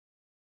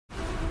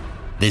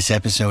This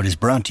episode is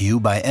brought to you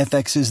by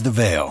FX's The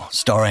Veil,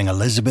 starring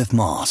Elizabeth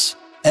Moss.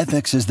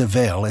 FX's The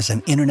Veil is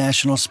an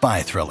international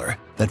spy thriller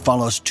that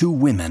follows two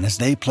women as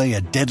they play a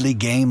deadly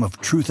game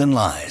of truth and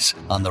lies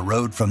on the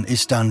road from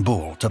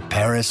Istanbul to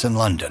Paris and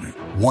London.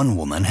 One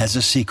woman has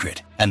a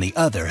secret, and the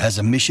other has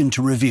a mission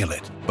to reveal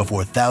it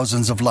before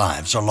thousands of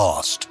lives are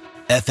lost.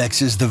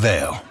 FX's The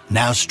Veil,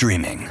 now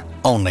streaming,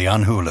 only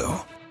on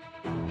Hulu.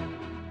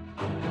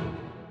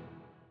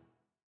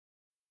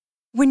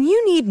 When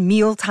you need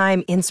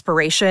mealtime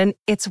inspiration,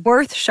 it's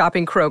worth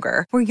shopping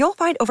Kroger, where you'll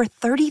find over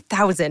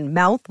 30,000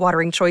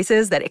 mouth-watering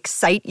choices that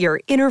excite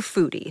your inner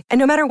foodie. And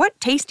no matter what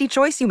tasty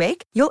choice you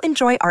make, you'll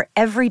enjoy our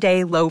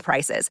everyday low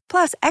prices,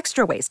 plus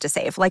extra ways to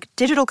save, like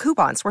digital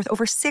coupons worth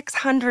over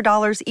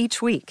 $600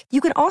 each week. You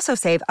can also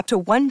save up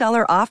to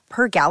 $1 off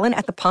per gallon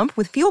at the pump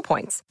with fuel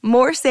points.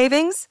 More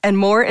savings and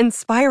more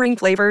inspiring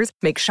flavors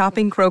make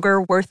shopping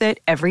Kroger worth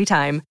it every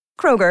time.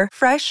 Kroger,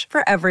 fresh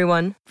for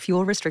everyone.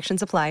 Fuel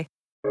restrictions apply.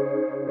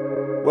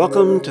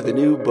 Welcome to the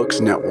New Books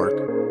Network.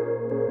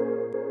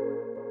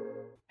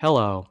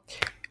 Hello,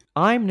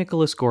 I'm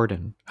Nicholas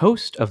Gordon,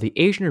 host of the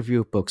Asian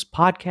Review of Books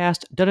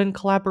podcast, done in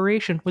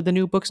collaboration with the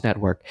New Books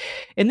Network.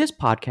 In this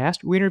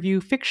podcast, we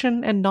interview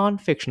fiction and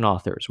nonfiction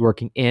authors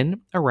working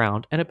in,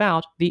 around, and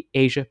about the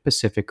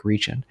Asia-Pacific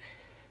region.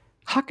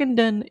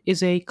 Hakkenden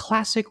is a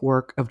classic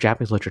work of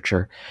Japanese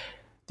literature.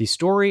 The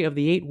story of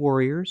the 8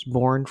 warriors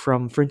born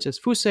from Princess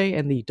Fusei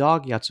and the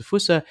dog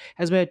Yatsufusa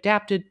has been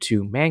adapted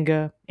to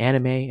manga,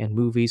 anime, and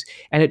movies,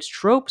 and its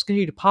tropes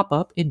continue to pop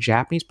up in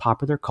Japanese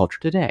popular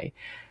culture today.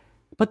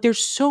 But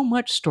there's so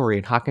much story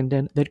in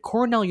Hakkenden that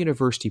Cornell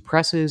University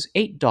Press's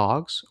 8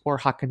 Dogs, or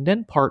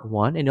Hakkenden Part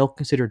 1, an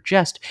ill-considered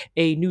jest,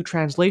 a new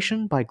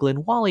translation by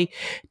Glenn Wally,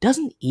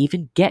 doesn't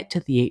even get to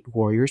the 8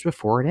 warriors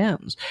before it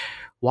ends.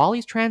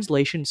 Wally's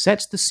translation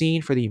sets the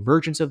scene for the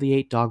emergence of the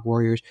 8 Dog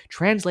Warriors,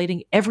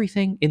 translating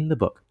everything in the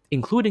book,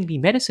 including the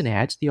medicine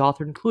ads the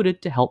author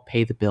included to help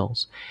pay the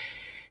bills.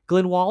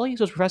 Glenn Wally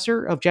is a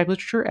professor of Japanese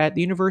literature at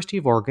the University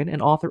of Oregon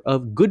and author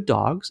of Good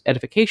Dogs,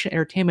 Edification,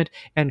 Entertainment,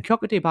 and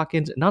Kyokutte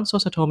Baken's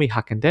Nanso Satomi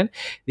Hakkenden,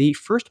 the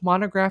first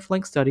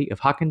monograph-length study of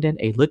Hakkenden,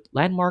 a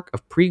landmark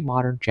of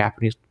pre-modern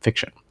Japanese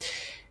fiction.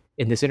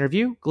 In this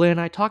interview, Glenn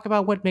and I talk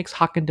about what makes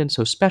Hakkenden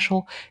so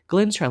special,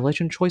 Glenn's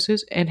translation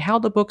choices, and how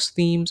the book's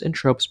themes and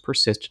tropes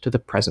persist to the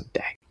present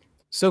day.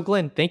 So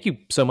Glenn, thank you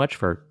so much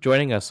for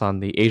joining us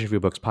on the Asian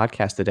Review Books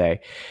podcast today.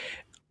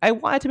 I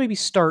wanted to maybe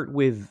start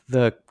with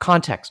the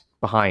context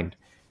behind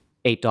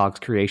 8 Dogs'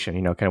 creation,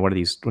 kind of one of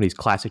these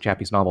classic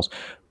Japanese novels.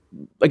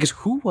 I guess,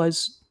 who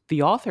was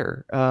the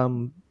author?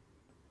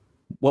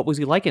 What was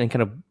he like? And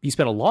kind of, he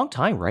spent a long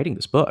time writing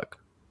this book.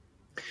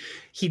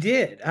 He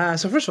did.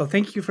 So first of all,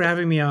 thank you for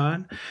having me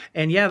on.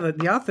 And yeah,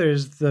 the author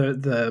is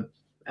the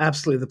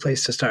absolutely the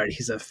place to start.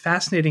 He's a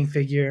fascinating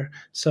figure.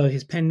 So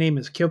his pen name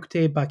is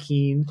Kyokutte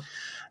Baken,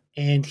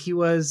 and he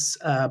was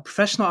a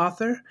professional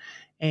author.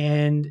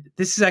 And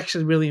this is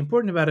actually really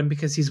important about him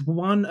because he's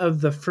one of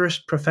the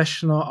first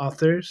professional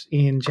authors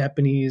in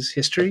Japanese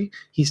history.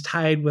 He's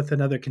tied with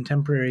another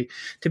contemporary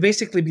to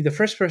basically be the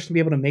first person to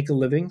be able to make a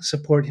living,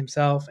 support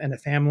himself and a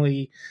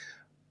family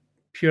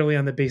purely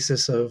on the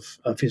basis of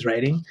his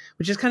writing,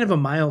 which is kind of a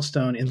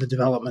milestone in the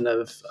development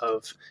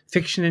of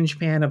fiction in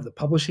Japan, of the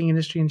publishing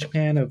industry in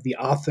Japan, of the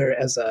author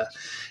as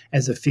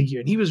a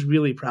figure. And he was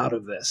really proud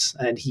of this.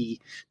 And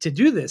to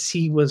do this,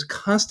 he was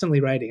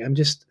constantly writing. I'm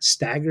just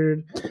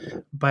staggered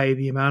by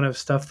the amount of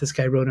stuff this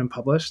guy wrote and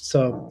published.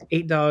 So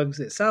 8 Dogs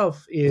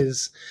itself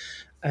is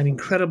an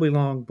incredibly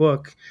long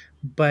book,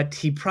 but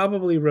he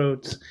probably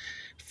wrote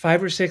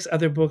 5 or 6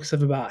 other books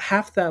of about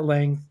half that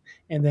length,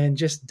 and then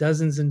just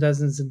dozens and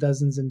dozens and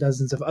dozens and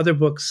dozens of other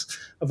books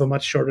of a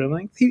much shorter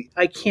length.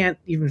 I can't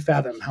even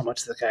fathom how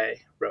much the guy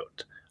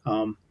wrote.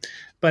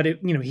 But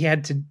he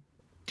had to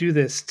do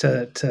this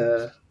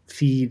to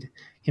feed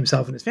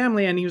himself and his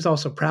family, and he was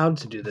also proud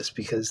to do this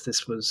because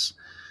this was,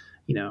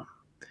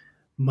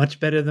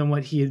 much better than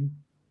what he had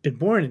been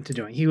born into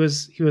doing. He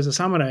was a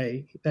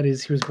samurai. That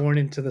is, he was born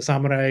into the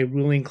samurai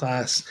ruling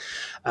class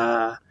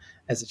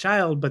as a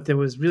child, but there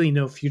was really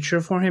no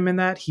future for him in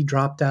that. He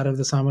dropped out of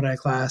the samurai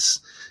class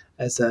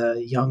as a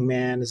young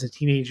man, as a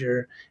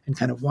teenager, and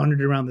kind of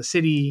wandered around the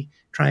city,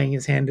 trying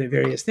his hand at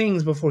various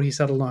things before he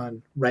settled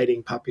on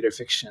writing popular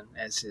fiction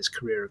as his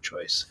career of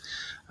choice.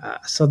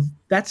 So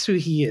that's who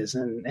he is,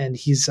 and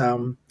he's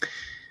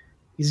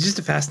just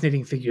a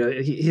fascinating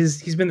figure.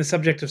 He's been the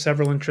subject of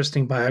several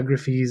interesting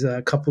biographies,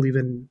 a couple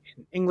even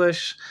in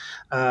English,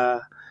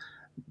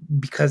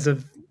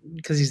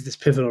 because he's this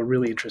pivotal,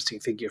 really interesting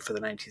figure for the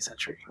 19th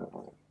century.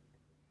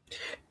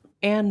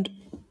 And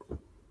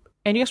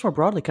yes, more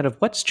broadly, kind of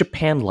what's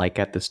Japan like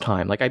at this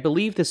time? Like, I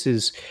believe this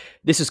is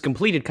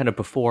completed kind of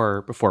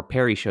before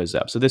Perry shows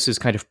up. So this is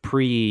kind of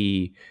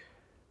this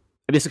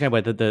is kind of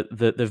like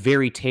the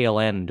very tail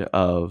end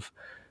of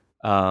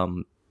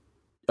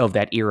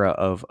that era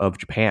of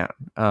Japan.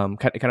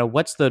 Kind of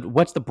what's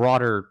the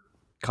broader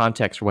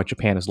context for what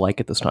Japan is like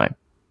at this time?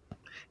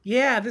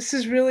 Yeah, this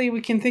is really,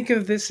 we can think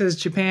of this as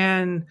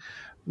Japan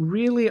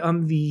really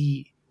on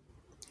the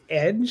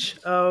edge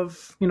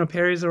of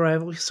Perry's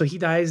arrival. So he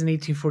dies in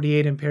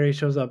 1848, and Perry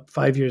shows up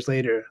 5 years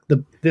later.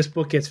 This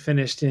book gets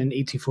finished in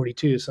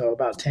 1842, so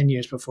about 10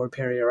 years before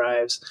Perry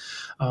arrives.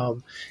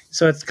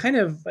 So it's kind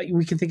of,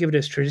 we can think of it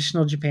as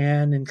traditional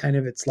Japan and kind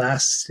of its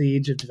last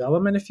stage of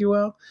development, if you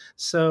will.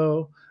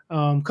 So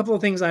a couple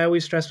of things I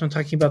always stress when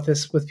talking about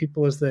this with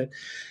people is that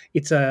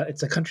it's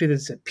a country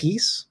that's at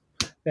peace.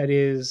 That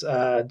is,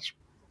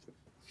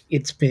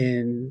 it's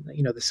been,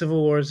 the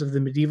civil wars of the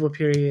medieval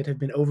period have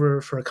been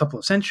over for a couple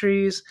of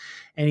centuries.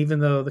 And even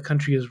though the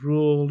country is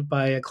ruled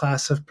by a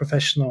class of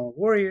professional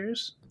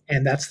warriors,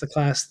 and that's the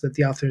class that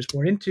the author is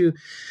born into,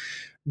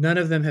 none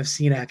of them have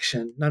seen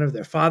action. None of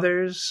their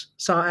fathers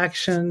saw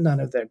action. None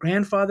of their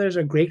grandfathers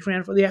or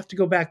great-grandfathers. They have to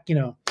go back,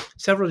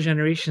 several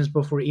generations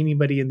before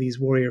anybody in these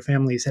warrior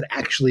families had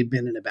actually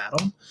been in a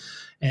battle.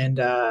 And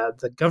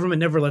the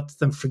government never lets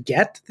them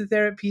forget that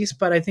they're at peace.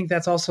 But I think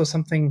that's also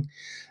something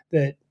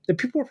that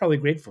people are probably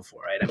grateful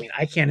for, right? I mean,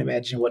 I can't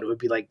imagine what it would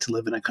be like to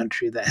live in a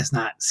country that has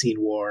not seen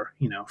war,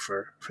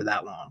 for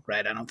that long,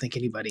 right? I don't think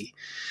anybody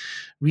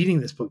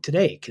reading this book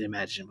today can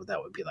imagine what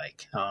that would be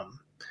like.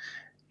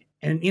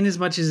 And in as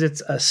much as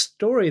it's a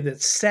story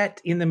that's set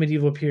in the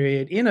medieval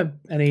period, in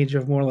an age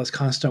of more or less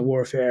constant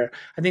warfare,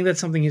 I think that's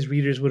something his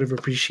readers would have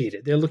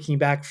appreciated. They're looking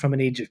back from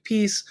an age of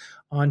peace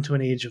onto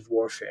an age of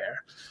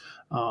warfare,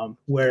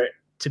 where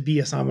to be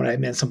a samurai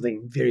meant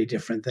something very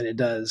different than it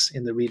does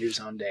in the reader's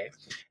own day.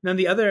 And then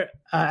the other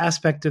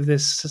aspect of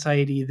this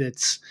society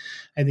that's,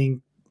 I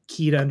think,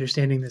 key to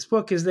understanding this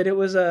book is that it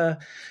was a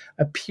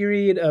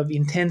period of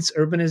intense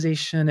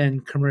urbanization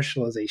and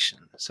commercialization.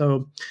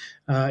 So,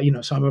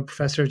 so I'm a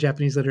professor of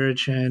Japanese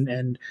literature,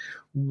 and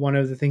one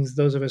of the things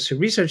those of us who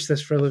research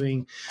this for a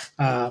living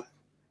tend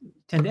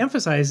to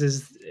emphasize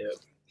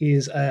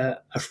is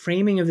a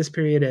framing of this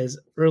period as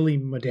early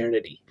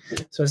modernity.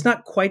 So it's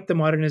not quite the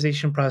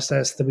modernization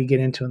process that we get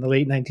into in the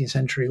late 19th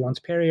century once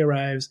Perry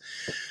arrives,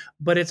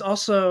 but it's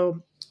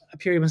also a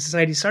period when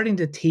society is starting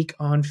to take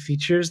on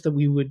features that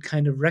we would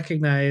kind of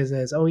recognize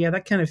as, oh yeah,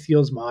 that kind of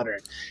feels modern.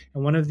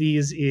 And one of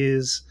these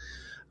is,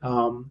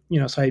 so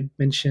I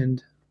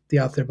mentioned the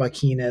author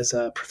Bakin as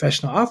a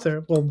professional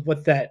author. Well,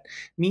 what that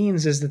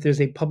means is that there's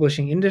a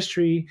publishing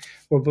industry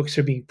where books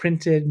are being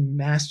printed,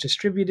 mass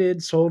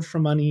distributed, sold for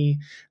money.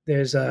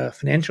 There's a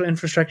financial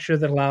infrastructure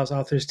that allows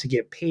authors to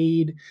get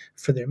paid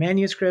for their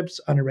manuscripts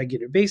on a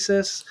regular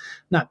basis.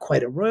 Not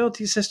quite a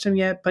royalty system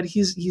yet, but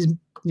he's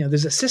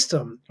there's a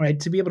system, right?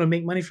 To be able to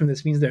make money from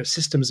this means there are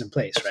systems in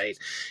place, right?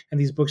 And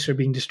these books are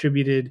being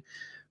distributed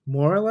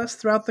more or less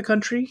throughout the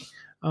country.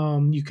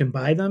 You can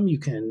buy them, you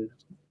can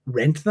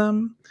rent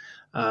them.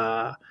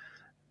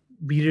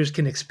 Readers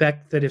can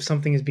expect that if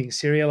something is being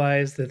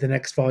serialized, that the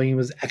next volume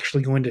is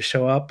actually going to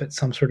show up at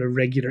some sort of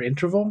regular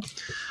interval.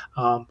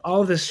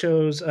 All of this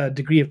shows a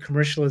degree of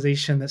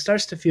commercialization that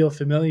starts to feel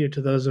familiar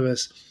to those of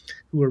us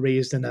who were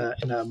raised in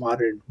a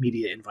modern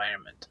media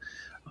environment.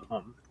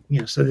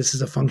 So this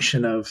is a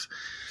function of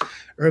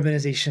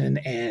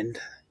urbanization and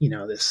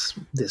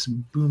this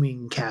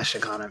booming cash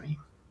economy.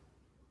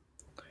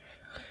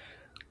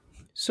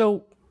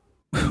 So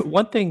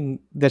one thing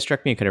that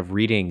struck me kind of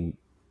reading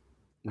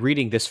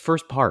this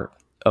first part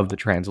of the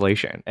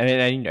translation,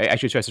 and I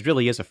should stress it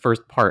really is a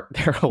first part.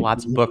 There are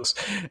lots of books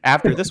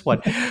after this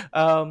one,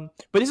 but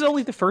this is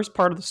only the first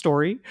part of the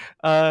story,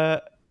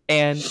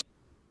 and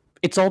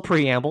it's all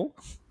preamble,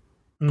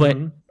 but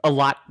a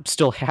lot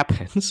still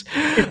happens.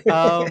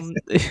 What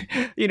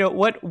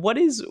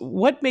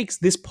makes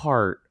this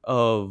part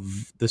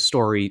of the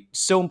story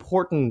so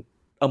important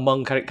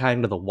among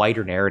kind of the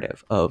wider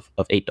narrative of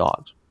Eight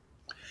Dogs?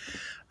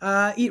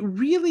 It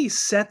really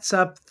sets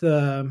up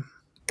the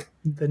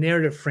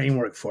narrative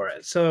framework for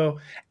it. So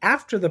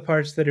after the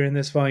parts that are in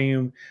this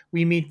volume,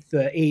 we meet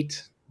the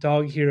 8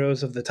 dog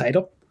heroes of the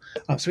title.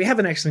 So we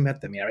haven't actually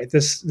met them yet, right?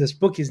 This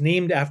book is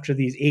named after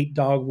these 8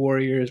 dog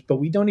warriors, but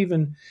we don't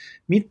even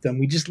meet them.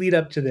 We just lead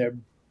up to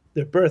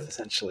their birth,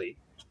 essentially.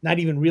 Not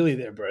even really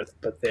their birth,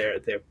 but their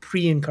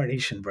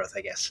pre-incarnation birth,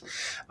 I guess,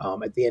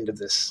 at the end of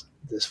this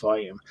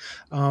volume.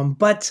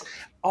 But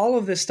all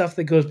of this stuff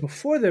that goes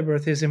before their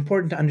birth is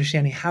important to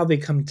understanding how they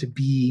come to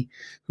be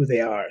who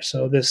they are.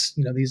 So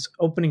these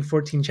opening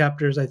 14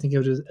 chapters, I think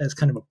of it as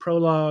kind of a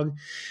prologue.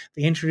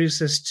 They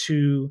introduce us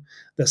to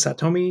the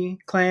Satomi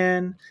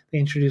clan. They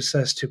introduce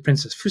us to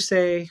Princess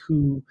Fusei,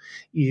 who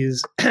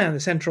is the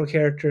central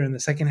character in the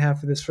second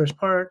half of this first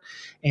part,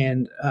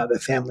 and the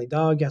family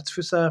dog,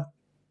 Yatsufusa.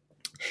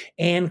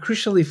 And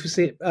crucially,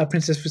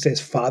 Princess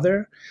Fusei's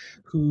father,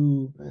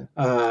 who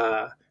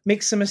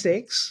makes some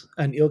mistakes,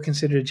 an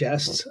ill-considered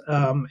jest,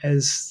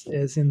 as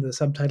in the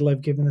subtitle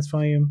I've given this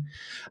volume,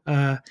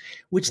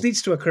 which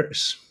leads to a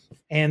curse.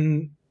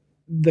 And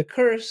the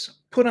curse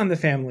put on the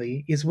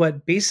family is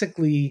what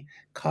basically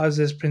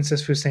causes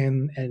Princess Fusei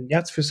and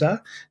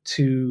Yatsufusa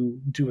to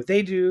do what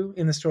they do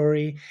in the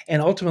story,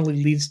 and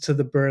ultimately leads to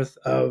the birth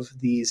of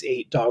these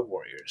 8 dog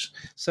warriors.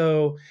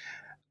 So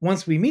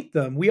once we meet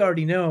them, we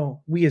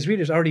as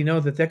readers already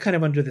know that they're kind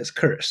of under this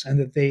curse, and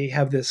that they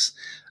have this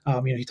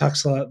He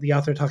talks a lot. The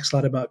author talks a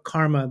lot about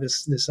karma,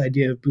 this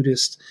idea of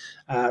Buddhist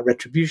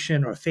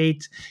retribution or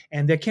fate,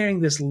 and they're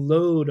carrying this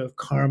load of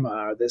karma,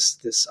 or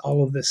this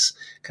all of this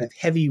kind of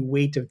heavy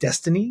weight of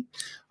destiny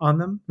on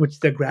them,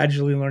 which they're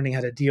gradually learning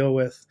how to deal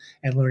with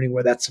and learning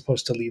where that's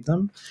supposed to lead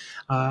them.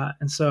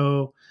 And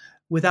so,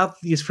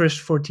 without these first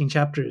 14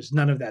 chapters,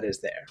 none of that is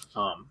there.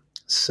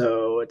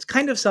 So it's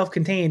kind of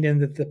self-contained in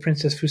that the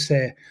Princess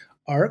Fuse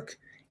arc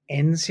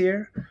ends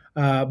here,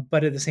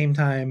 but at the same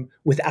time,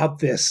 without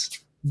this,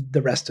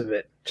 the rest of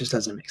it just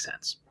doesn't make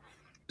sense.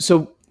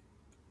 So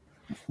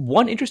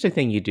one interesting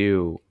thing you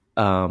do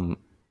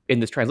in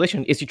this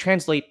translation is you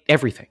translate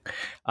everything.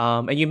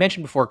 And you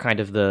mentioned before kind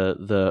of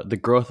the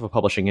growth of a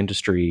publishing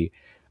industry.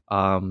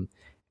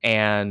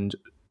 And,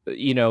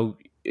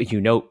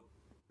 you note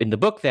in the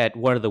book that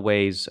one of the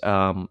ways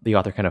the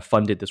author kind of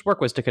funded this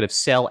work was to kind of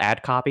sell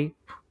ad copy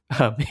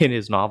in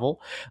his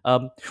novel,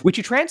 which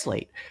you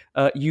translate.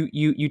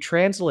 You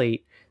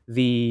translate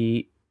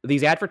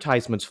these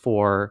advertisements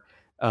for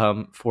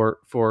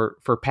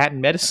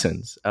patent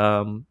medicines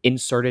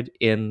inserted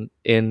in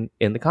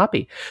the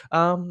copy.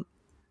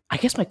 I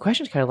guess my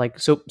question is kind of like,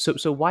 so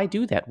why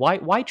do that?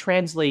 Why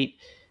translate?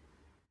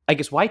 I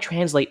guess why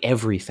translate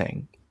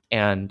everything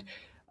and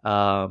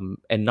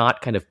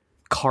not kind of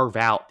carve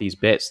out these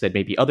bits that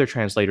maybe other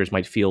translators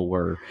might feel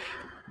were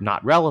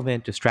not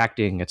relevant,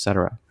 distracting,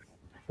 etc.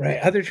 Right.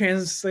 Other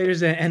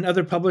translators and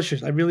other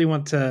publishers. I really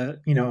want to,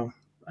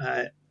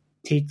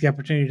 take the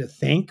opportunity to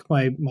thank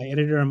my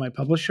editor and my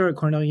publisher at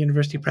Cornell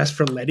University Press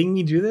for letting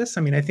me do this.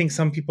 I mean, I think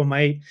some people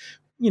might,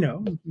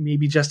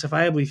 maybe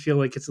justifiably feel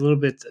like it's a little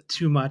bit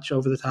too much,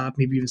 over the top,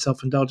 maybe even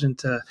self-indulgent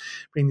to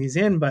bring these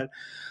in. But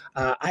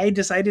I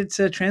decided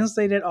to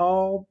translate it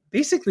all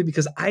basically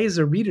because I, as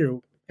a reader,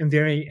 am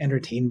very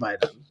entertained by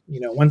them.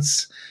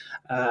 Once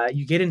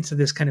you get into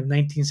this kind of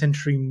 19th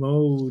century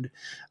mode,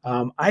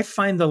 I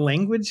find the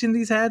language in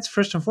these ads,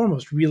 first and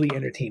foremost, really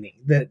entertaining.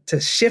 That to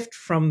shift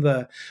from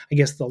the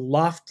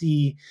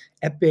lofty,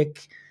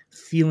 epic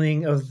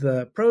feeling of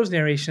the prose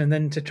narration, and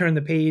then to turn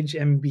the page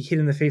and be hit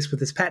in the face with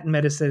this patent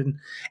medicine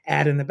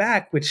ad in the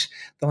back, which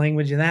the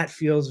language in that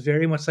feels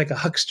very much like a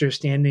huckster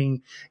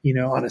standing,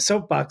 on a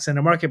soapbox in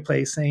a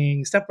marketplace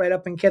saying, step right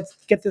up and get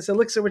this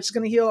elixir, which is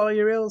going to heal all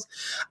your ills.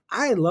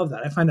 I love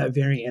that. I find that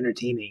very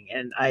entertaining.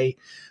 And I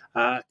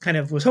kind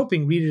of was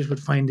hoping readers would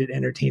find it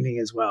entertaining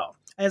as well.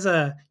 As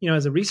a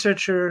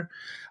researcher,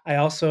 I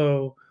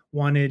also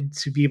wanted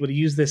to be able to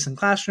use this in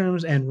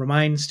classrooms and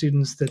remind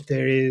students that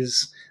there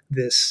is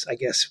this, I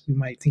guess we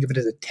might think of it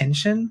as a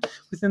tension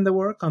within the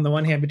work. On the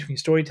one hand, between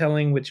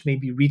storytelling, which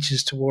maybe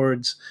reaches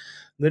towards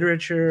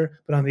literature,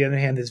 but on the other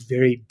hand, this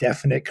very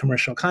definite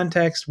commercial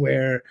context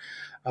where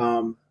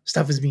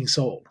stuff is being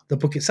sold. The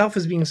book itself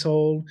is being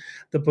sold.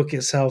 The book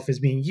itself is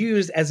being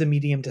used as a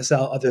medium to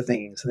sell other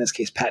things, in this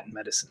case, patent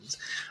medicines.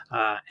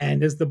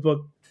 And as the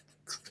book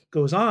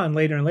goes on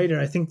later and later,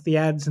 I think the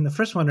ads in the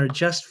first one are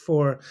just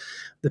for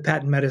the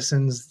patent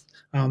medicines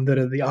that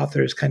are the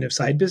author's kind of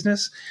side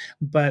business.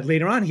 But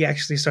later on, he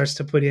actually starts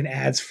to put in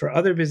ads for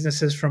other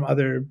businesses from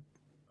other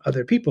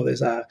people.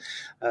 There's a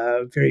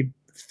very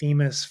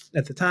famous,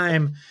 at the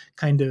time,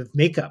 kind of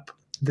makeup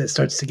that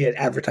starts to get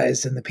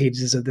advertised in the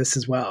pages of this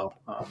as well.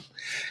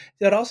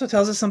 That also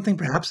tells us something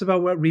perhaps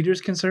about what readers'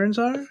 concerns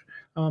are.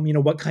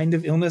 What kind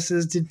of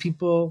illnesses did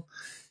people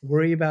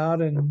worry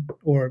about,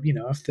 or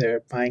if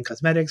they're buying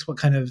cosmetics, what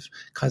kind of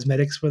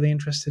cosmetics were they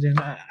interested in?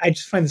 I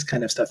just find this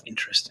kind of stuff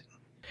interesting.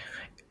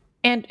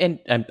 And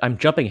I'm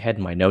jumping ahead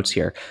in my notes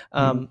here,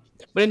 but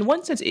in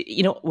one sense,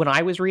 when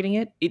I was reading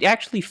it, it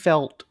actually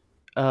felt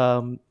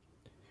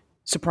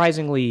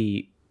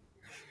surprisingly.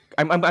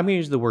 I'm going to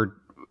use the word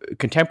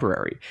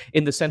contemporary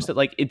in the sense that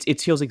it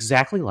feels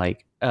exactly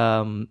like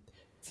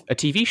a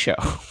TV show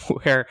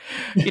where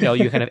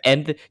you kind of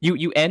end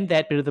you end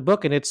that bit of the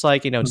book and it's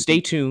like stay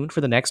tuned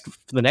for the next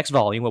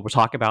volume where we'll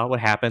talk about what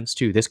happens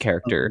to this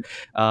character,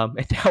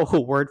 and now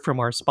a word from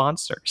our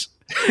sponsors,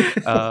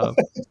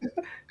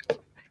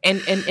 and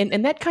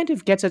that kind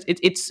of gets us.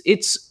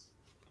 It's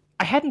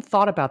I hadn't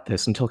thought about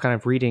this until kind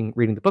of reading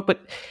the book,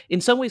 but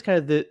in some ways, kind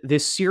of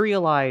this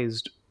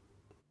serialized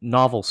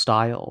novel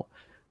style,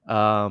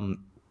 I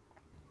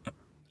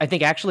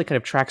think actually kind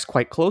of tracks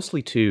quite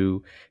closely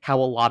to how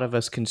a lot of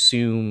us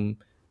consume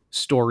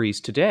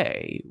stories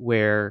today,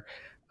 where,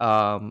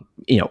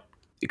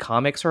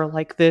 comics are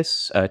like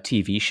this,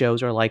 TV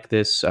shows are like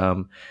this,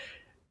 I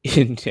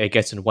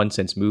guess in one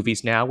sense,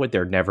 movies now with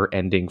their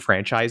never-ending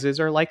franchises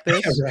are like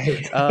this,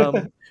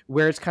 right.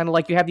 Where it's kind of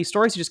like you have these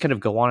stories that just kind of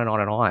go on and on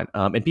and on,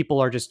 and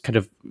people are just kind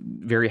of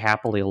very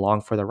happily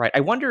along for the ride. I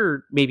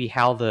wonder maybe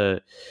how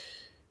the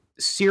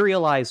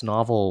serialized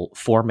novel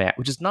format,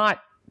 which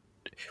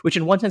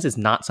in one sense is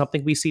not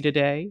something we see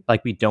today.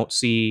 Like we don't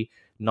see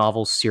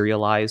novels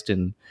serialized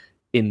in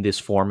this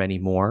form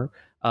anymore.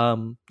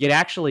 Yet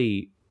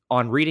actually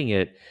on reading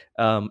it,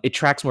 it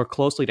tracks more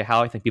closely to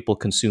how I think people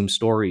consume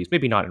stories,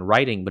 maybe not in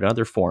writing, but in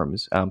other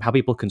forms, how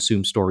people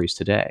consume stories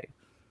today.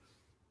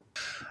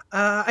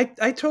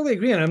 I totally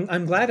agree, and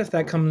I'm glad if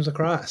that comes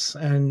across.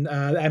 And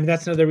I mean,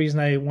 that's another reason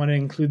I want to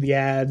include the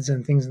ads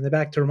and things in the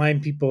back to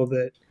remind people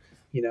that,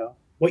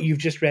 what you've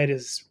just read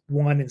is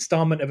one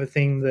installment of a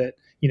thing that,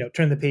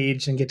 turn the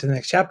page and get to the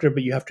next chapter,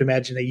 but you have to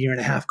imagine a year and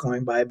a half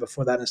going by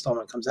before that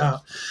installment comes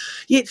out.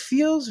 It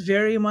feels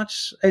very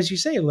much, as you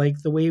say,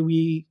 like the way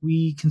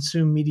we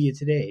consume media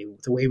today,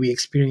 the way we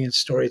experience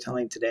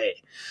storytelling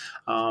today.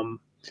 And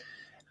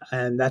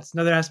that's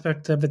another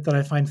aspect of it that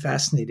I find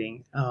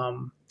fascinating.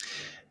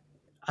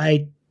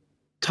 I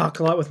talk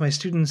a lot with my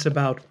students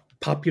about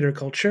popular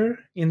culture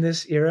in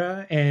this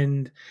era.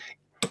 And,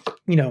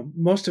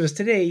 most of us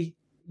today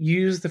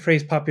use the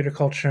phrase popular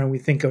culture and we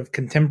think of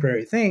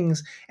contemporary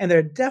things, and there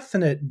are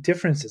definite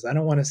differences. I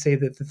don't want to say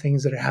that the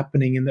things that are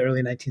happening in the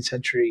early 19th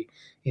century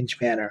in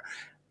Japan are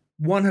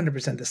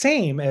 100% the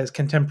same as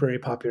contemporary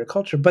popular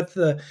culture, but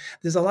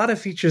there's a lot of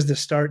features that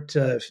start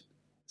to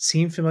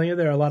seem familiar.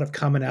 There are a lot of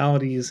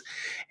commonalities,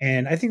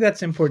 and I think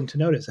that's important to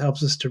notice. It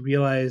helps us to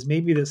realize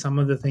maybe that some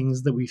of the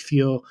things that we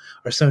feel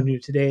are so new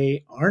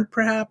today aren't,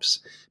 perhaps.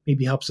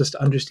 Maybe helps us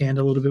to understand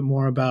a little bit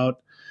more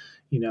about,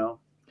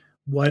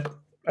 what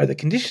are the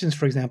conditions,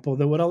 for example,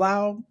 that would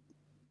allow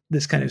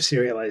this kind of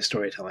serialized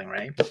storytelling,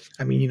 right?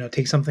 I mean,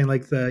 take something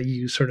like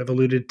you sort of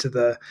alluded to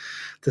the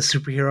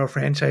superhero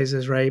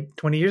franchises, right?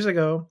 20 years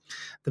ago,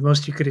 the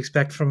most you could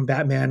expect from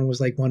Batman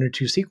was like 1 or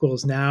 2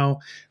 sequels. Now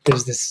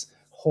there's this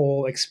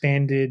whole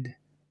expanded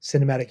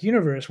cinematic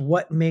universe.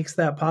 What makes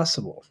that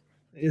possible?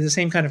 It's the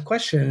same kind of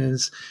question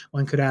as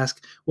one could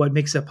ask, what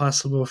makes it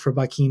possible for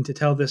Bakin to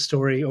tell this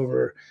story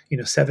over,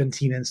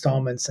 17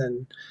 installments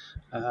and,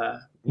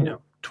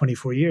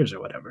 24 years or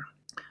whatever.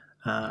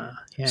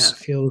 It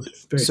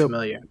feels very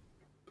familiar.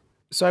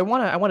 So I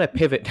want to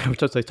pivot now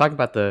to talking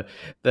about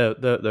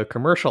the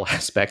commercial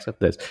aspects of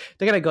this.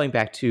 They're kind of going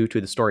back to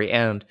the story,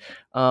 and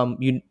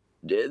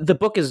the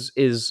book is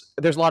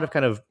there's a lot of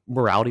kind of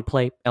morality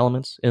play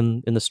elements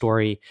in the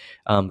story,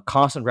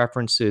 constant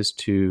references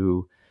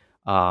to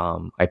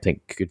I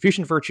think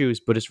Confucian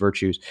virtues, Buddhist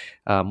virtues.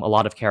 A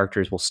lot of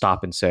characters will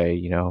stop and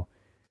say,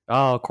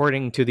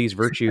 according to these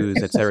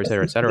virtues, et cetera, et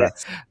cetera, et cetera.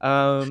 Yes.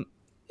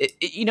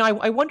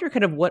 I wonder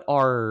kind of I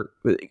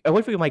wonder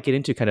if we might get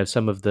into kind of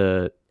some of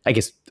the, I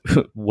guess,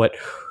 what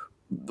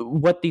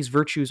these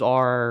virtues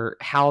are,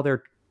 how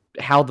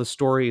the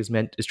story is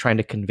trying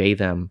to convey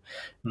them.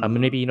 And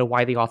maybe,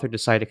 why the author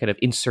decided to kind of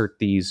insert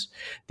these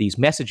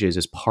messages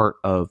as part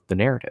of the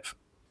narrative.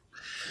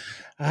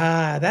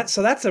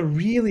 That's a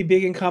really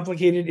big and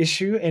complicated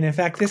issue. And in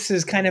fact, this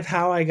is kind of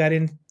how I got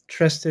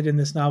interested in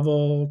this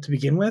novel to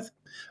begin with.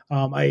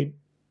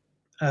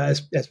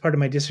 As part of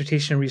my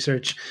dissertation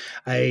research,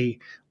 I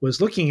was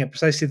looking at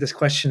precisely this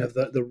question of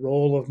the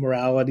role of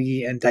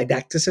morality and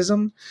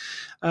didacticism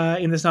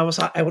in this novel.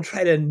 So I will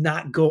try to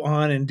not go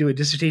on and do a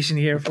dissertation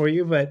here for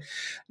you, but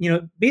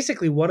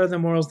basically, what are the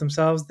morals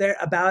themselves? They're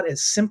about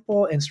as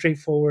simple and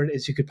straightforward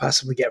as you could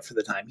possibly get for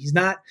the time. He's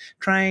not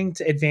trying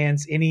to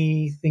advance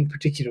anything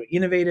particularly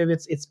innovative.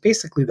 It's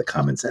basically the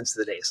common sense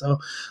of the day. So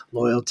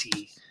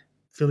loyalty,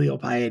 filial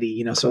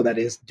piety, so that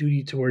is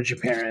duty towards your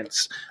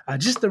parents,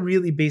 just the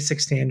really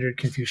basic standard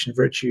Confucian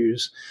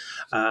virtues,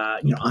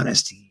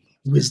 honesty,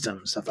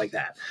 wisdom, stuff like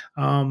that.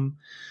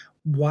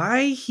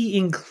 Why he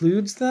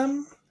includes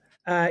them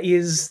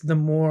is the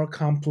more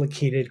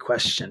complicated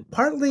question.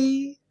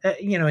 Partly,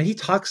 he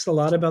talks a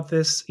lot about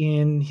this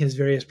in his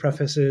various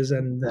prefaces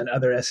and then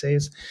other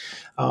essays.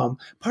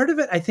 Part of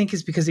it, I think,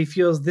 is because he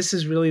feels this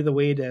is really the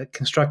way to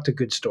construct a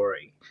good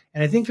story.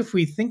 And I think if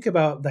we think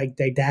about like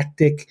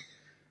didactic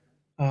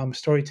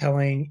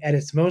storytelling at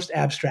its most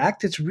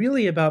abstract, it's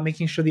really about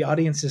making sure the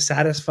audience is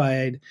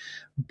satisfied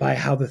by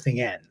how the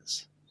thing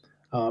ends.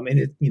 And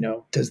it,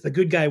 does the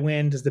good guy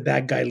win? Does the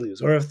bad guy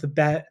lose? Or if the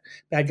bad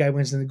guy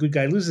wins and the good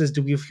guy loses,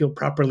 do we feel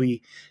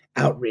properly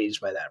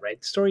outraged by that,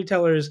 right?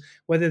 Storytellers,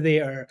 whether they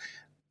are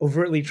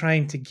overtly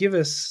trying to give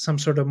us some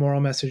sort of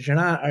moral message or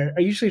not,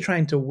 are usually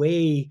trying to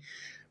weigh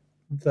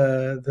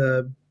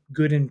the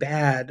good and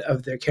bad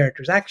of their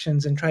characters'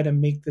 actions and trying to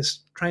make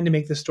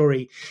the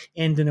story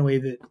end in a way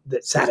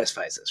that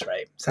satisfies us,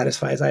 right?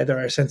 Satisfies either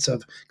our sense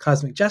of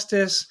cosmic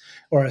justice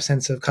or a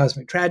sense of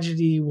cosmic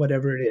tragedy,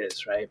 whatever it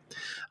is, right?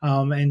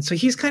 And so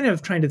he's kind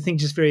of trying to think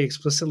just very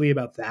explicitly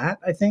about that,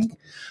 I think.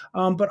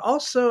 But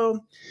also,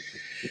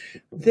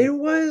 there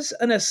was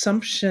an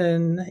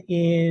assumption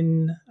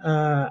in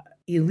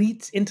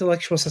elite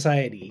intellectual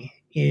society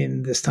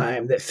in this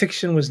time that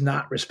fiction was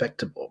not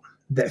respectable,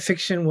 that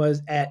fiction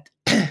was at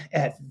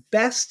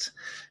best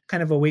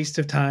kind of a waste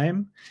of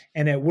time,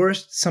 and at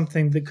worst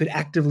something that could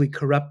actively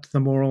corrupt the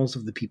morals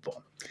of the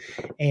people.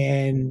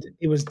 And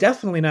it was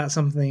definitely not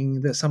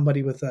something that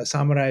somebody with a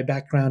samurai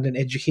background and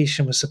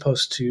education was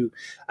supposed to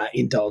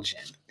indulge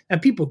in.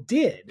 And people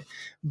did,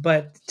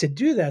 but to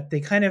do that, they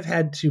kind of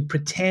had to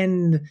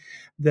pretend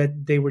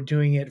that they were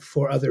doing it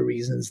for other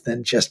reasons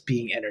than just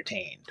being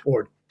entertained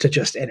or to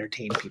just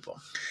entertain people.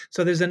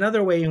 So there's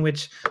another way in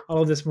which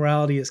all of this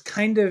morality is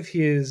kind of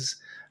his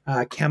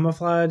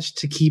camouflage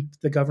to keep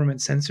the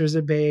government censors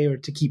at bay or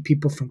to keep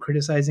people from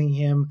criticizing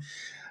him.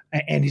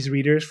 and his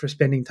readers for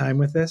spending time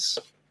with this.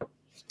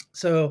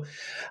 So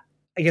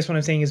I guess what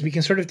I'm saying is we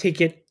can sort of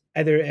take it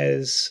either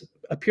as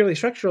a purely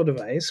structural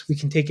device. We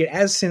can take it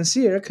as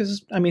sincere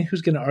because, I mean,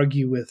 who's going to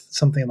argue with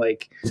something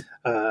like,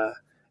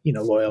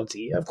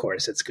 loyalty? Of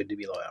course, it's good to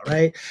be loyal,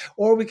 right?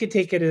 Or we could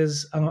take it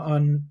as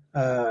on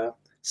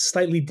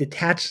slightly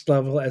detached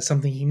level as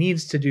something he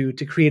needs to do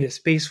to create a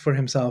space for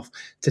himself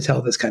to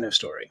tell this kind of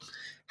story.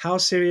 How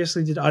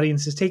seriously did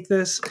audiences take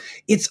this?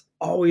 It's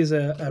always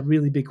a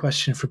really big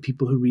question for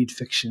people who read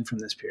fiction from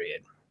this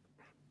period.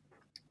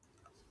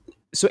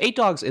 So Eight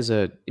Dogs is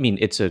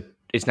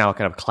it's now a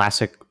kind of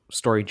classic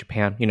story in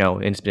Japan,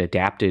 and it's been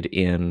adapted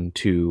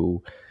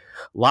into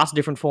lots of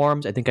different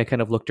forms. I think I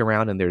kind of looked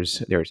around and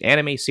there's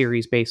anime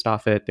series based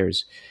off it.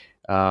 There's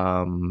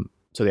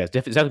so yeah,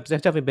 it's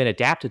definitely been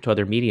adapted to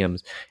other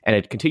mediums, and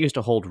it continues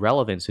to hold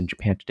relevance in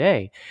Japan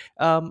today.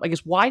 I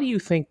guess why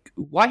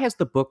has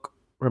the book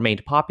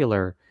remained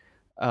popular?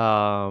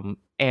 And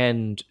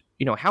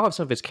how have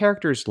some of its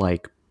characters,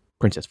 like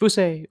Princess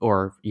Fuse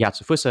or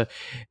Yatsufusa,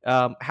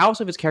 how have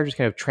some of its characters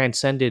kind of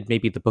transcended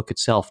maybe the book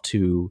itself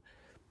to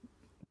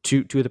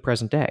the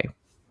present day?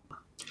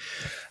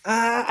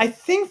 I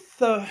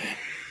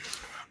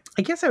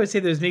guess I would say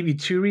there's maybe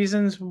two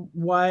reasons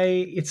why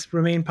it's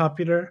remained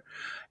popular.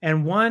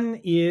 And one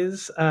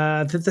is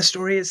that the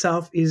story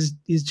itself is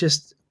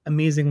just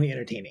amazingly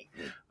entertaining.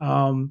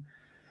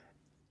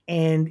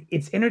 And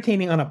it's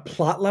entertaining on a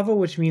plot level,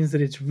 which means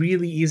that it's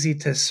really easy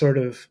to sort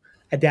of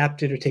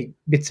adapt it or take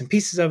bits and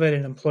pieces of it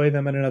and employ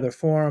them in another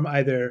form,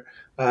 either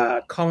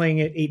calling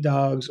it Eight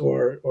Dogs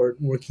or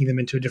working them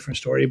into a different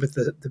story. But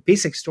the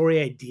basic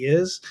story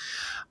ideas,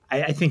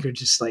 I think, are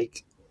just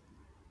like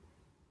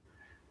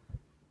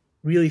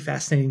really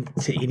fascinating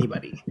to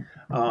anybody.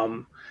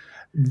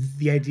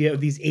 The idea of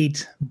these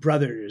 8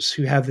 brothers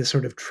who have this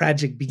sort of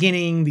tragic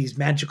beginning, these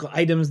magical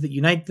items that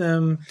unite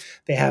them.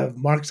 They have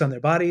marks on their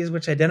bodies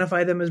which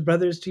identify them as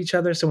brothers to each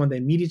other. So when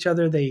they meet each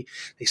other, they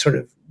sort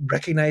of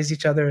recognize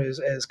each other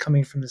as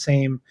coming from the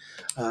same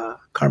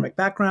karmic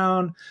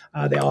background.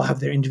 They all have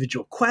their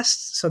individual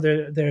quests. So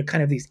they're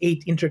kind of these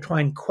 8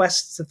 intertwined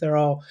quests that they're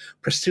all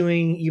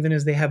pursuing, even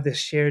as they have this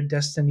shared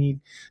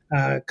destiny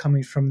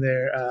coming from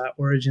their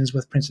origins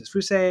with Princess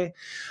Fuse.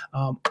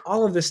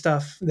 All of this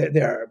stuff,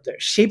 they're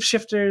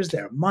shapeshifters,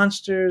 there are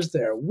monsters,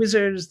 there are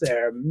wizards,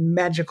 there are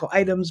magical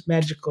items,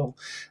 magical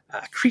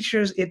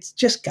creatures. It's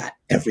just got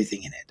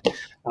everything in it.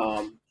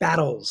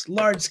 Battles,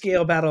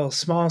 large-scale battles,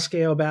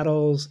 small-scale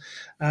battles.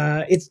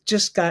 It's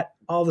just got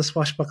all the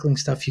swashbuckling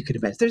stuff you could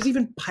imagine. There's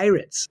even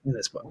pirates in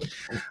this book.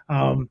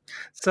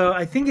 So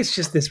I think it's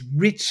just this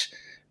rich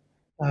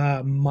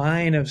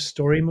mine of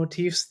story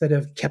motifs that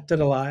have kept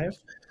it alive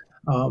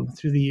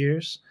through the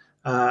years.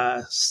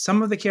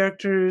 Some of the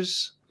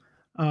characters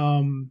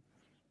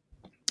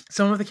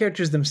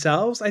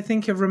themselves, I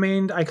think, have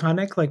remained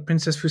iconic, like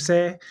Princess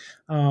Fuse.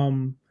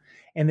 And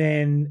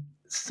then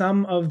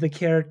some of the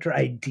character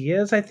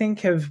ideas, I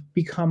think, have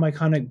become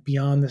iconic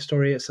beyond the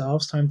story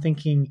itself. So I'm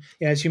thinking,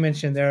 as you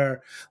mentioned, there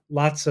are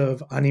lots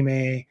of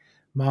anime,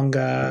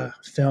 manga,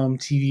 film,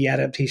 TV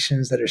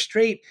adaptations that are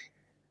straight,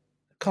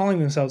 calling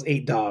themselves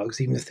Eight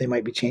Dogs, even if they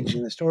might be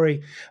changing the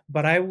story.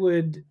 But I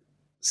would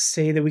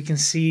say that we can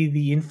see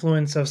the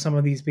influence of some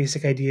of these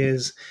basic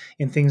ideas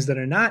in things that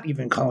are not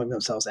even calling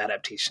themselves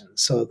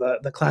adaptations. So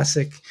the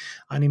classic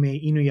anime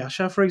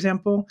Inuyasha, for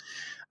example,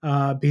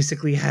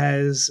 basically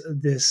has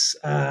this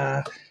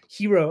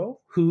hero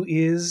who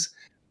is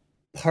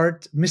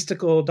part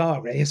mystical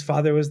dog, right? His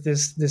father was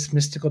this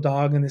mystical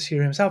dog, and this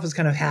hero himself is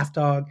kind of half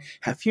dog,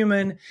 half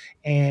human,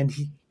 and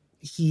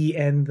he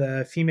and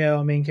the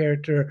female main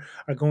character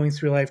are going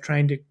through life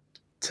trying to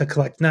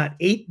collect not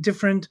 8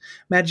 different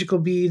magical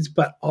beads,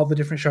 but all the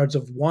different shards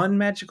of one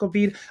magical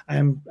bead.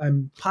 I'm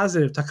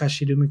positive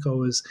Takashi Rumiko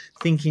was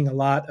thinking a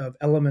lot of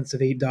elements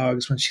of Eight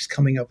Dogs when she's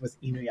coming up with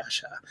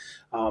Inuyasha.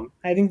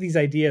 I think these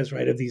ideas,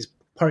 right, of these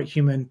part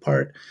human,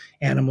 part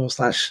animal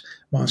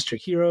 / monster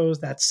heroes,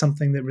 that's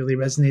something that really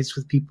resonates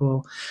with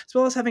people, as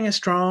well as having a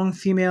strong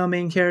female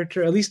main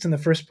character, at least in the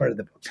first part of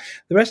the book.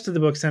 The rest of the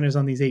book centers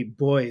on these 8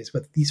 boys,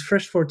 but these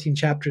first 14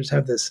 chapters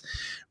have this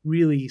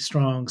really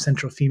strong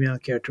central female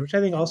character, which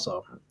I think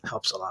also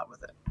helps a lot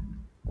with it.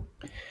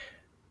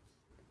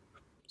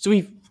 So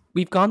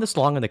we've gone this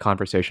long in the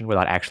conversation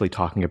without actually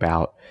talking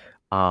about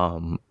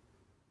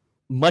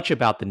much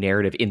about the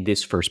narrative in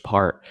this first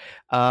part.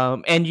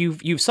 And you've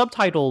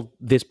subtitled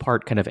this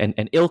part kind of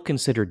an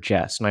ill-considered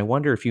jest. And I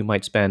wonder if you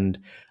might spend a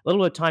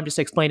little bit of time just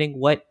explaining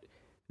what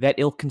that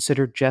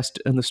ill-considered jest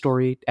in the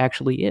story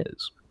actually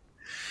is.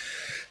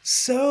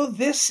 So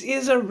this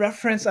is a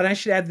reference, and I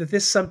should add that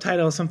this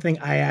subtitle is something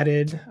I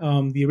added.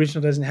 The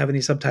original doesn't have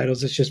any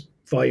subtitles. It's just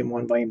Volume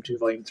 1, Volume 2,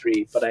 Volume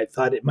 3. But I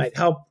thought it might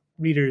help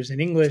readers in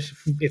English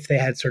if they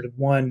had sort of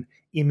one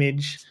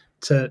image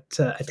to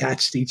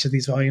attach to each of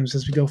these volumes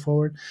as we go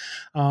forward.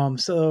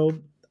 So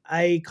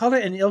I called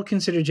it an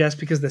ill-considered jest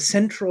because the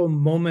central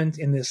moment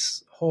in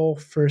this whole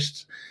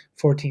first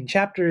 14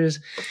 chapters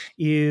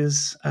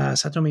is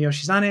Satomi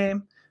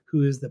Yoshizane,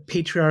 who is the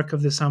patriarch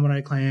of the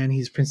samurai clan.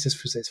 He's Princess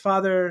Fusei's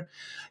father.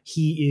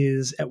 He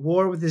is at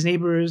war with his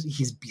neighbors.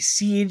 He's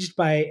besieged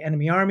by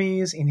enemy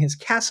armies in his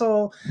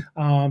castle.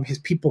 His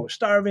people are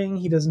starving.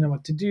 He doesn't know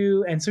what to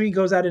do. And so he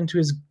goes out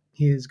into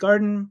his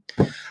garden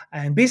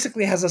and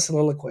basically has a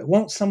soliloquy.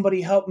 Won't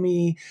somebody help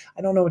me?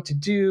 I don't know what to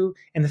do.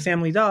 And the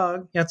family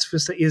dog,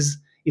 Yatsufuse,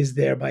 is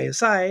there by his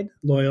side,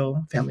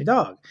 loyal family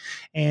dog.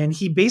 And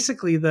he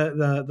basically,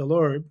 the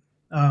Lord,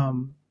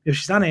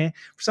 Yoshizane,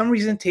 for some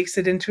reason takes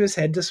it into his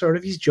head to sort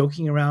of, he's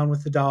joking around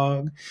with the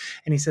dog.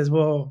 And he says,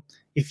 well,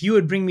 if you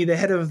would bring me the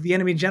head of the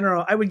enemy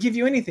general, I would give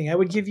you anything. I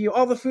would give you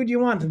all the food you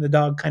want. And the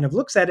dog kind of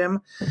looks at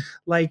him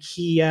like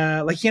he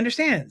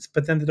understands.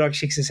 But then the dog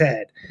shakes his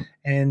head.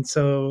 And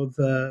so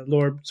the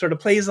Lord sort of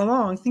plays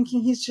along,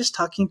 thinking he's just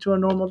talking to a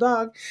normal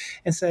dog,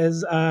 and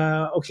says,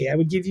 okay, I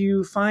would give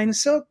you fine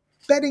silk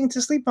bedding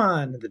to sleep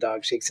on. And the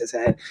dog shakes his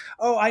head.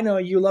 Oh, I know,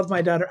 you love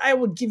my daughter. I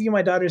will give you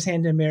my daughter's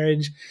hand in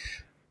marriage.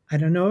 I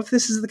don't know if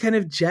this is the kind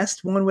of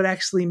jest one would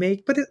actually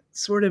make, but it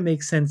sort of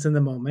makes sense in the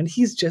moment.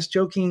 He's just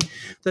joking.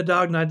 The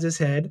dog nods his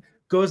head,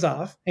 goes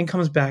off, and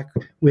comes back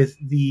with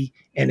the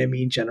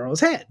enemy general's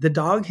head. The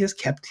dog has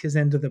kept his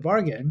end of the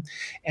bargain,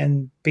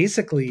 and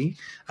basically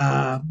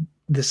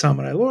the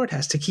samurai lord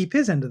has to keep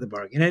his end of the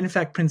bargain. And in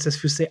fact, Princess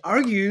Fusei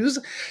argues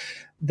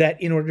that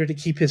in order to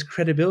keep his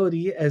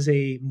credibility as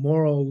a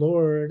moral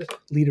lord,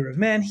 leader of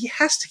men, he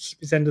has to keep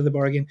his end of the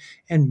bargain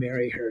and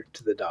marry her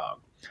to the dog.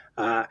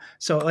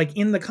 So like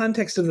in the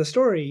context of the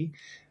story,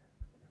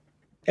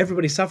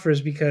 everybody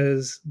suffers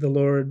because the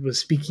Lord was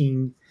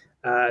speaking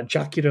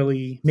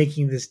jocularly,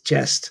 making this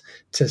jest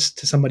to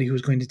somebody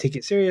who's going to take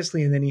it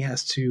seriously, and then he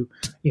has to,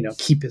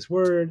 keep his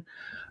word.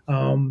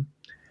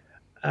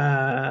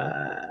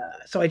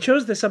 So I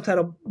chose the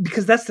subtitle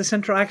because that's the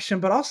central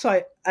action, but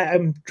also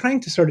I'm trying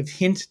to sort of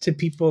hint to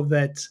people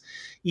that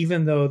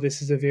even though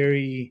this is a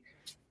very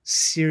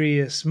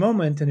serious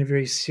moment and a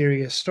very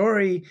serious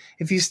story,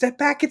 if you step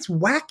back, it's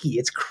wacky,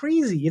 it's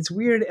crazy, it's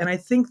weird. And I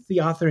think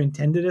the author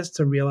intended us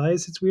to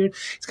realize it's weird.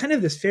 It's kind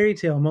of this fairy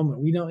tale moment.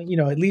 We don't,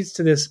 it leads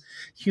to this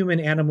human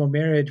animal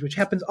marriage, which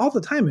happens all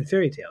the time in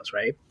fairy tales,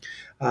 right?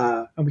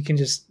 And we can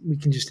just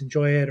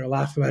enjoy it or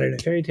laugh about it in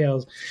fairy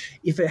tales.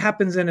 If it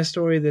happens in a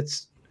story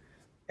that's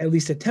at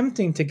least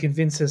attempting to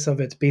convince us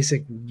of its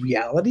basic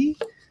reality,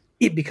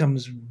 it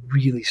becomes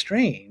really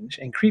strange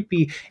and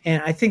creepy.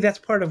 And I think that's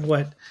part of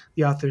what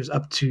the author's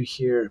up to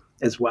here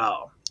as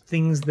well.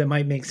 Things that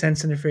might make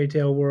sense in a fairy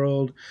tale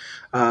world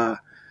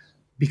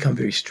become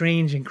very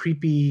strange and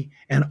creepy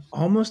and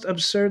almost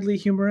absurdly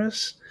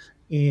humorous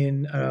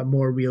in a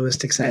more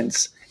realistic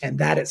sense. And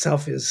that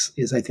itself is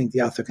I think,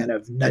 the author kind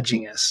of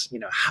nudging us,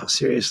 how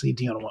seriously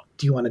do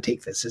you want to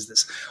take this? Is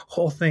this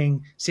whole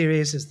thing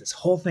serious? Is this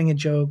whole thing a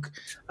joke?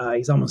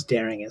 He's almost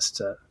daring us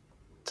to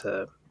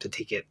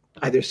take it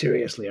either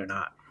seriously or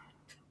not.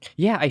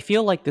 Yeah, I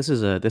feel like this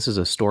is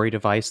a story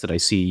device that I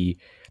see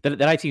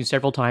that I've seen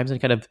several times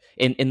and kind of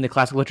in the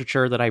classic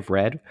literature that I've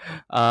read,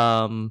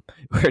 where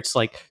it's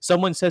like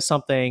someone says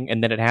something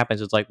and then it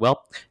happens. It's like,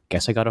 well,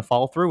 guess I got to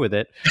follow through with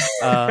it.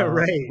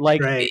 Right.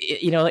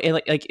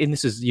 And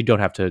this is, you don't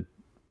have to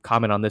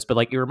comment on this, but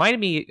like it reminded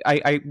me,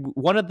 I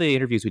one of the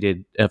interviews we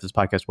did of this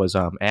podcast was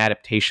an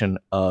adaptation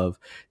of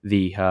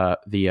the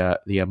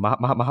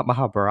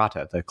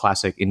Mahabharata, the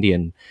classic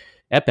Indian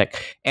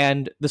epic,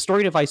 and the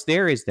story device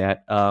there is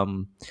that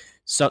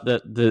so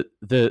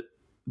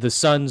the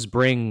sons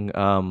bring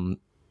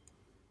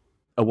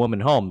a woman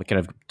home,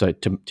 kind of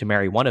to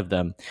marry one of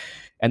them,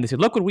 and they said,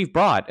 "Look what we've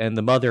brought," and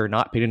the mother,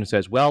 not paid attention,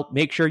 says, "Well,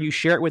 make sure you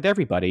share it with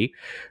everybody,"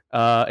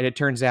 and it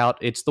turns out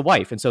it's the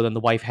wife, and so then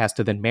the wife has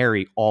to then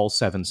marry all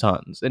 7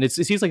 sons, and it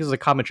seems like it's a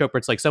common trope where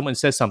it's like someone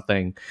says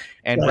something,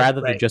 and rather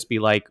than just be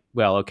like,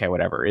 "Well, okay,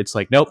 whatever," it's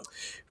like, nope.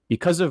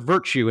 Because of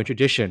virtue and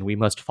tradition, we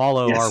must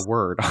follow our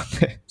word on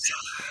this.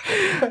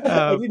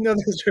 I didn't know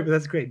that was true, but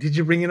that's great. Did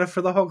you bring enough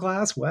for the whole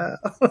class? Well,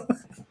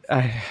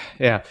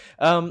 yeah.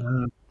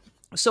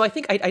 So I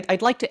think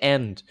I'd like to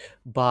end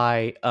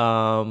by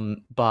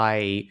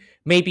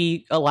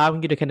maybe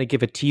allowing you to kind of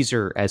give a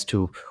teaser as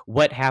to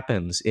what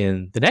happens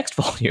in the next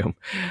volume.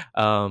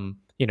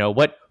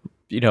 What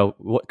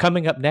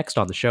coming up next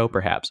on the show,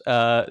 perhaps.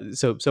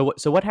 So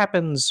what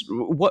happens?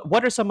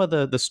 What are some of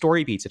the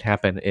story beats that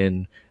happen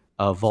in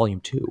volume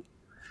 2?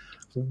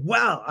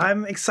 Well,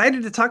 I'm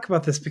excited to talk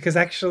about this because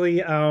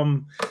actually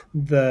I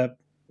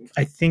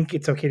think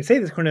it's okay to say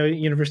this, Cornell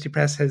University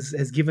Press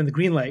has given the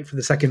green light for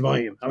the second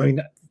volume. I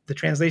mean, the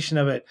translation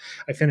of it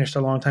I finished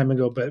a long time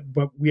ago, but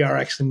we are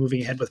actually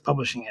moving ahead with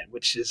publishing it,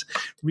 which is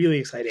really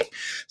exciting.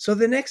 So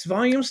the next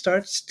volume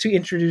starts to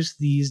introduce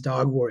these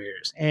dog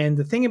warriors. And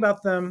the thing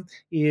about them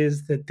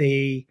is that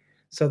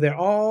they're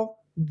all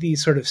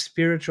these sort of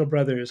spiritual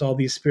brothers, all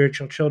these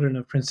spiritual children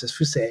of Princess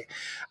Fusei.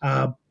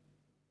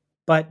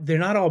 But they're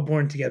not all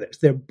born together.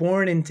 They're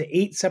born into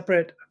 8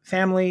 separate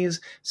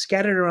families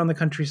scattered around the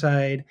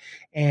countryside.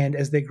 And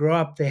as they grow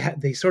up,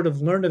 they sort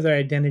of learn of their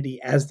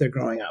identity as they're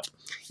growing up.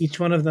 Each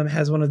one of them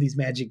has one of these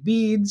magic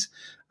beads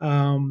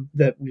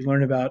that we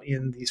learn about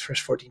in these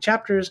first 14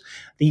 chapters.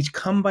 They each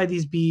come by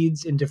these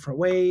beads in different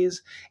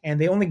ways, and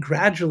they only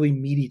gradually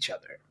meet each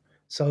other.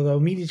 So they'll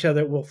meet each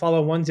other. We'll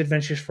follow one's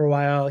adventures for a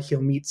while.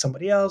 He'll meet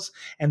somebody else,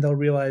 and they'll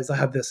realize they'll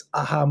have this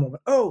aha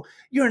moment. Oh,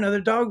 you're another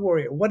dog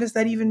warrior. What does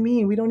that even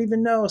mean? We don't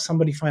even know.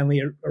 Somebody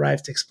finally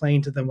arrives to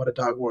explain to them what a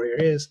dog warrior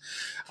is.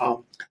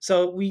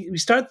 So we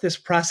start this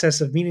process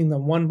of meeting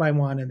them one by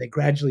one, and they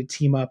gradually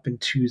team up in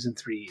 2s and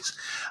 3s.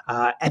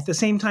 At the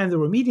same time that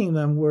we're meeting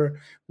them,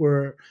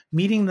 we're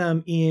meeting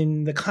them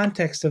in the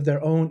context of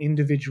their own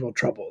individual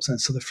troubles. And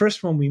so the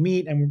first one we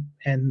meet,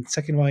 and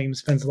second volume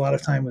spends a lot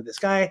of time with this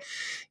guy,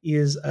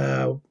 is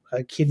a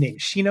kid named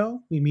Shino.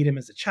 We meet him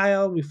as a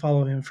child. We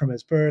follow him from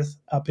his birth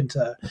up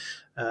into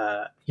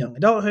young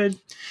adulthood.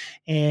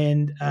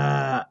 And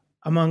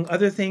among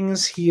other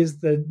things, he is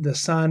the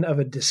son of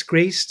a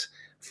disgraced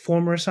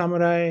former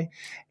samurai,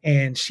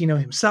 and Shino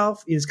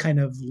himself is kind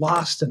of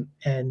lost,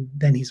 and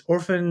then he's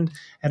orphaned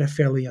at a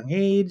fairly young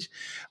age.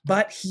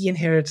 But he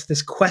inherits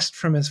this quest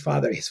from his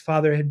father. His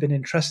father had been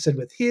entrusted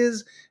with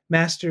his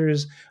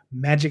master's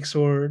magic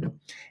sword,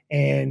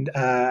 and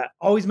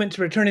always meant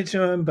to return it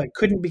to him, but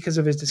couldn't because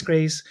of his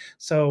disgrace.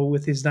 So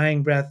with his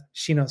dying breath,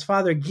 Shino's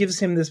father gives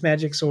him this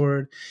magic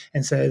sword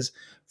and says,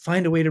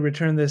 "Find a way to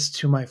return this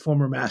to my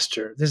former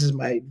master. This is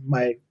my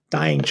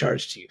dying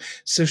charge to you."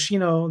 So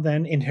Shino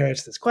then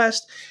inherits this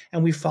quest,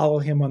 and we follow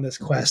him on this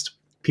quest.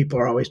 People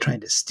are always trying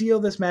to steal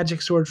this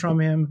magic sword from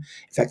him.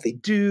 In fact, they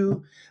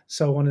do.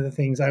 So one of the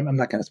things, I'm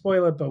not going to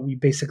spoil it, but we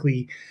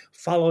basically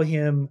follow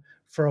him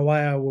for a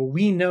while where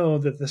we know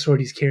that the sword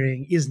he's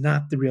carrying is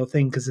not the real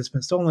thing because it's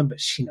been stolen, but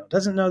Shino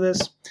doesn't know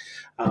this.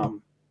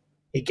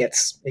 It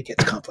gets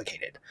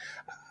complicated.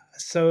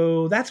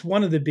 So that's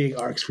one of the big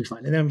arcs we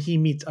find. And then he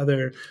meets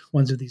other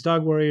ones of these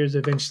dog warriors,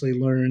 eventually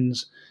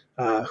learns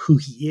who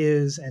he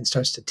is, and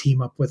starts to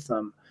team up with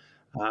them.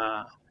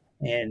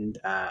 And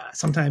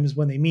sometimes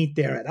when they meet,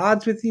 they're at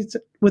odds with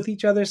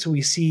each other. So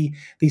we see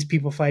these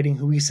people fighting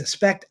who we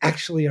suspect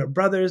actually are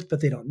brothers,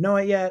 but they don't know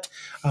it yet.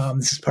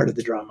 This is part of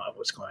the drama of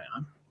what's going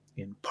on.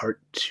 In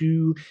part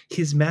 2,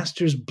 His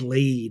Master's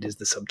Blade is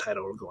the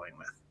subtitle we're going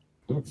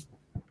with.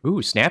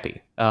 Ooh,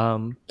 snappy.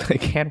 I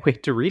can't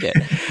wait to read it.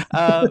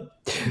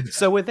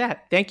 So with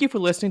that, thank you for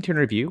listening to an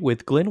interview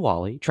with Glyn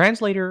Wally,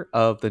 translator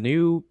of the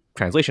new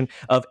translation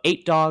of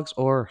 8 Dogs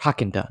or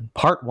Hakkendun,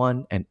 Part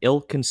 1, An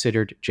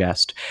Ill-Considered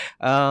Jest.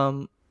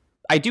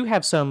 I do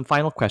have some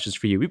final questions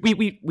for you.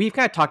 We've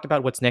kind of talked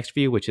about what's next for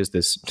you, which is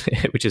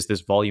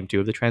this volume 2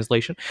 of the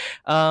translation.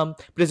 But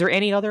are there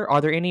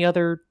any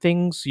other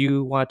things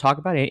you want to talk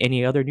about?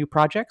 Any other new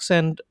projects?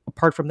 And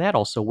apart from that,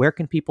 also, where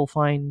can people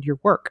find your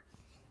work?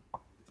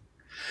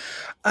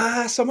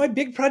 So my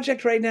big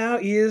project right now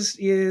is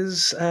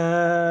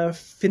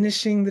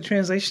finishing the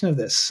translation of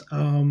this.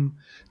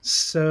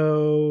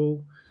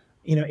 So,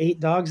 8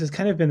 Dogs has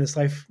kind of been this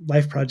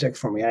life project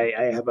for me.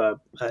 I have a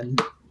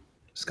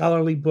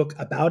scholarly book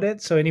about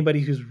it. So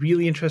anybody who's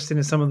really interested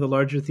in some of the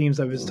larger themes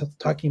I was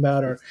talking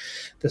about or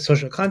the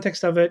social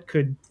context of it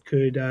could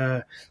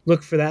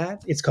look for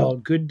that. It's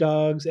called Good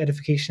Dogs,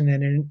 Edification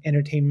and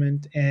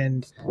Entertainment,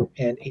 and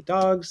 8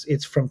 Dogs.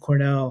 It's from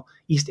Cornell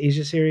East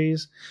Asia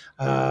series.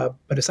 But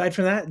aside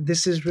from that,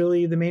 this is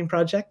really the main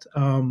project.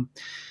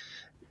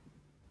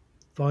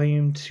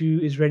 Volume 2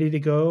 is ready to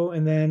go,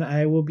 and then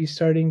I will be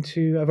starting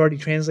to, I've already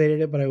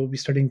translated it, but I will be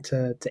starting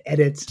to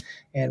edit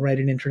and write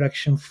an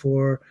introduction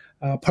for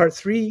Part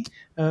 3,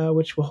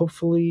 which will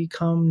hopefully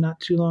come not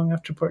too long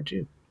after Part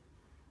 2.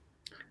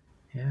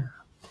 Yeah.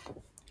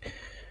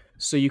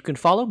 So you can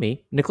follow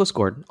me, Nicholas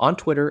Gordon, on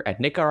Twitter at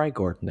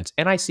NickRIGordon. That's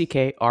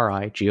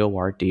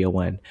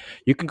NickRIGordon.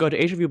 You can go to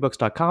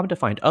AsiaReviewBooks.com to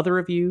find other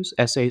reviews,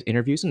 essays,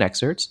 interviews, and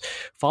excerpts.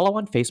 Follow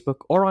on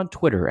Facebook or on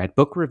Twitter at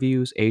Book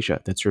Reviews Asia.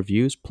 That's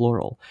reviews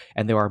plural.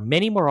 And there are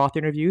many more author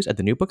interviews at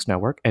the New Books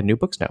Network at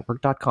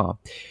newbooksnetwork.com.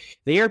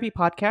 The ARB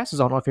podcast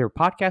is on all favorite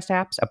podcast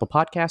apps, Apple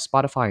Podcasts,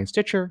 Spotify, and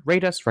Stitcher.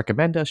 Rate us,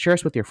 recommend us, share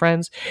us with your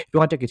friends. If you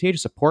want to continue to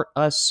support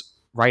us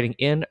writing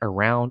in,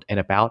 around,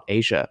 and about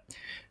Asia.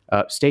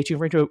 Stay tuned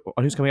for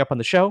who's coming up on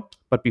the show.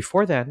 But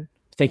before then,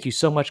 thank you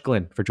so much,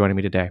 Glyn, for joining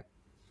me today.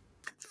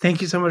 Thank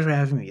you so much for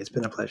having me. It's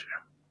been a pleasure.